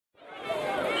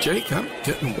Jake, I'm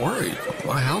getting worried.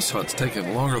 My house hunt's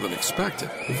taking longer than expected.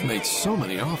 We've made so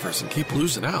many offers and keep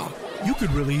losing out. You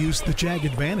could really use the JAG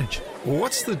Advantage.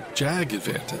 What's the JAG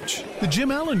Advantage? The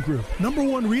Jim Allen Group,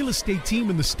 #1 real estate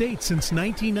team in the state since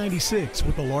 1996,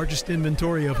 with the largest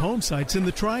inventory of home sites in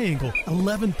the Triangle,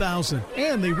 11,000.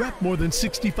 And they rep more than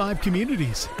 65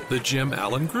 communities. The Jim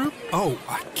Allen Group? Oh,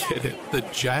 I get it. The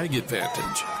JAG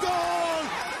Advantage.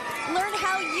 Learn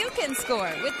how you can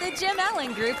score with the Jim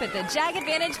Allen Group at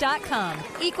thejagadvantage.com.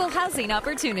 Equal housing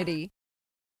opportunity.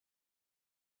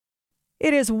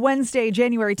 It is Wednesday,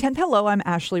 January 10th. Hello, I'm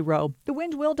Ashley Rowe. The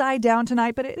wind will die down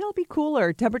tonight, but it'll be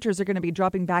cooler. Temperatures are going to be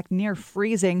dropping back near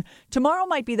freezing. Tomorrow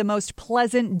might be the most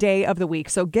pleasant day of the week,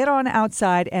 so get on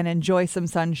outside and enjoy some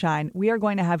sunshine. We are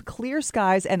going to have clear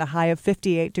skies and a high of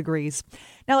 58 degrees.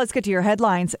 Now let's get to your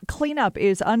headlines. Cleanup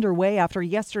is underway after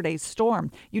yesterday's storm.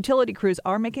 Utility crews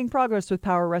are making progress with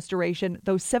power restoration,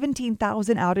 though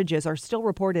 17,000 outages are still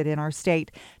reported in our state.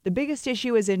 The biggest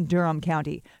issue is in Durham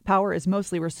County. Power is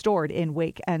mostly restored in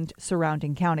Wake and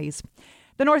surrounding counties.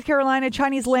 The North Carolina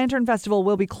Chinese Lantern Festival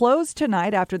will be closed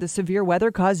tonight after the severe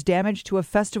weather caused damage to a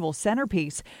festival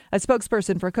centerpiece. A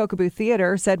spokesperson for Kokobu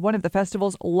Theater said one of the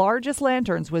festival's largest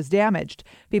lanterns was damaged.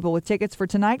 People with tickets for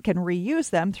tonight can reuse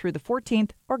them through the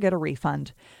 14th or get a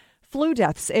refund. Flu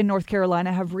deaths in North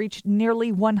Carolina have reached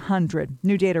nearly 100.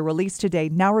 New data released today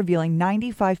now revealing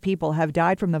 95 people have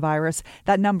died from the virus.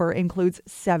 That number includes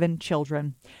 7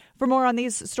 children. For more on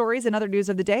these stories and other news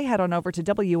of the day, head on over to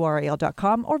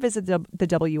WRAL.com or visit the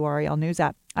WRAL News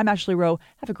app. I'm Ashley Rowe.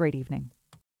 Have a great evening.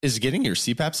 Is getting your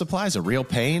CPAP supplies a real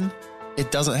pain? It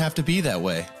doesn't have to be that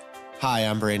way. Hi,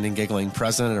 I'm Brandon Giggling,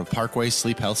 president of Parkway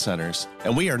Sleep Health Centers,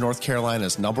 and we are North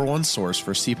Carolina's #1 source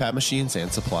for CPAP machines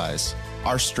and supplies.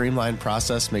 Our streamlined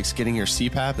process makes getting your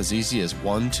CPAP as easy as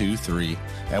 1, 2, 3,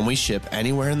 and we ship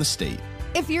anywhere in the state.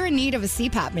 If you're in need of a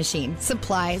CPAP machine,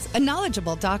 supplies, a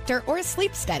knowledgeable doctor, or a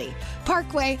sleep study,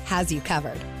 Parkway has you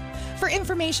covered. For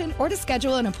information or to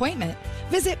schedule an appointment,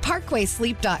 visit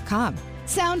parkwaysleep.com.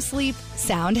 Sound sleep,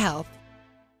 sound health.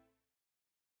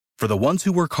 For the ones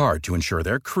who work hard to ensure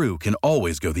their crew can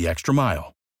always go the extra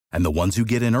mile, and the ones who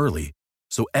get in early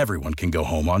so everyone can go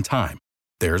home on time,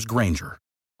 there's Grainger,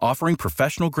 offering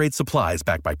professional-grade supplies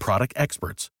backed by product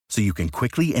experts so you can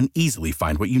quickly and easily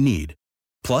find what you need.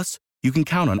 Plus, you can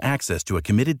count on access to a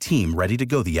committed team ready to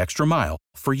go the extra mile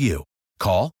for you.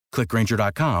 Call, click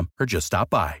Grainger.com, or just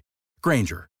stop by.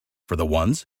 Grainger, for the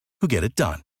ones who get it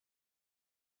done.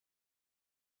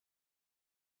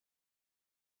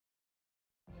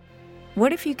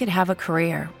 What if you could have a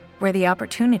career where the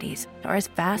opportunities are as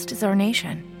vast as our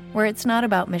nation, where it's not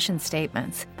about mission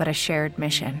statements, but a shared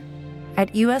mission?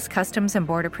 At U.S. Customs and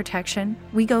Border Protection,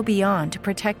 we go beyond to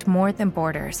protect more than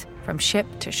borders. From ship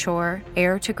to shore,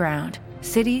 air to ground,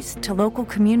 cities to local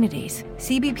communities,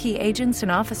 CBP agents and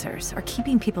officers are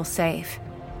keeping people safe.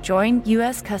 Join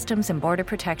U.S. Customs and Border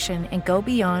Protection and go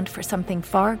beyond for something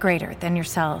far greater than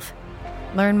yourself.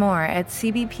 Learn more at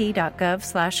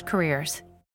cbp.gov/careers.